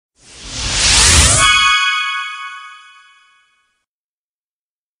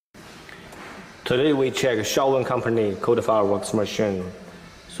Today we check Showven company cold fireworks machine.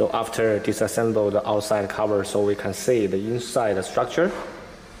 So after disassemble the outside cover so we can see the inside structure.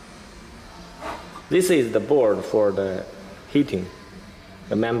 This is the board for the heating,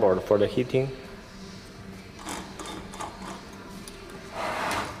 the main board for the heating.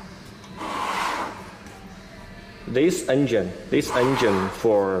 This engine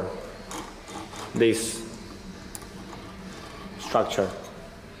for this structure,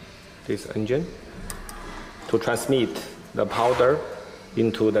 this engine to transmit the powder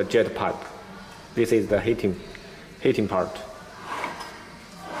into the jet pipe. This is the heating part.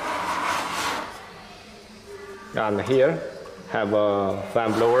 And here have a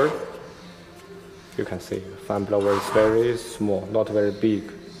fan blower. You can see fan blower is very small, not very big.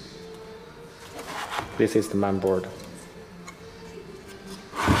 This is the main board.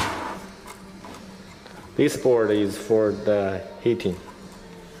 This board is for the heating,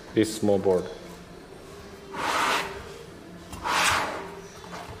 this small board.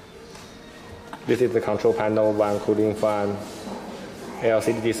 This is the control panel, one cooling fan,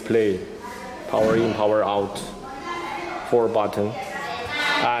 LCD display, power in, power out, 4 buttons.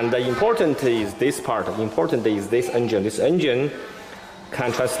 And the important is this part, important is this engine. This engine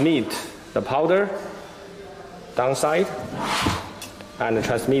can transmit the powder downside and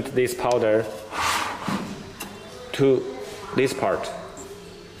transmit this powder to this part,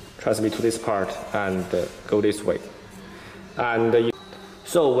 transmit to this part and go this way. And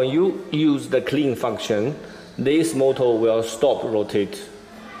so when you use the clean function, this motor will stop rotate,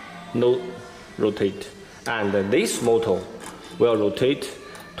 no rotate, and this motor will rotate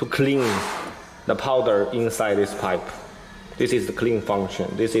to clean the powder inside this pipe. This is the clean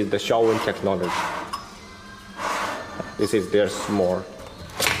function. This is the Showven technology. This is their small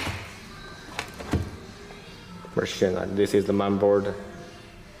machine, and this is the main board,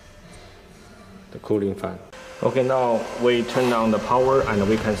 the cooling fan. Okay, now we turn on the power and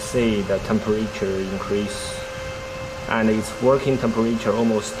we can see the temperature increase, and its working temperature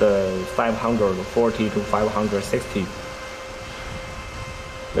almost 540 to 560.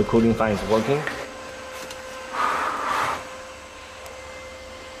 The cooling fan is working.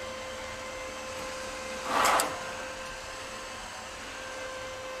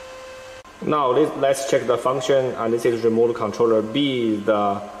 Now let's check the function, and this is remote controller. B is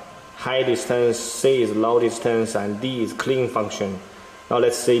the high distance, C is low distance, and D is clean function. Now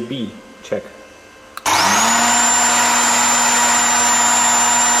let's say B, check.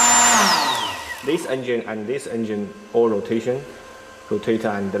 This engine and this engine all rotate,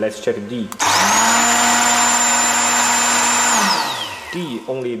 and let's check D. D,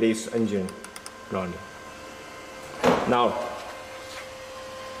 only this engine running. Now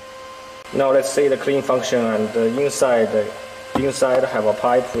let's see the clean function, and the inside have a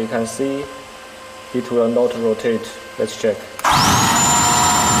pipe. We can see it will not rotate. Let's check.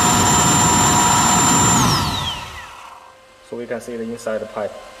 So we can see the inside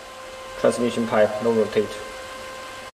pipe, transmission pipe, no rotate.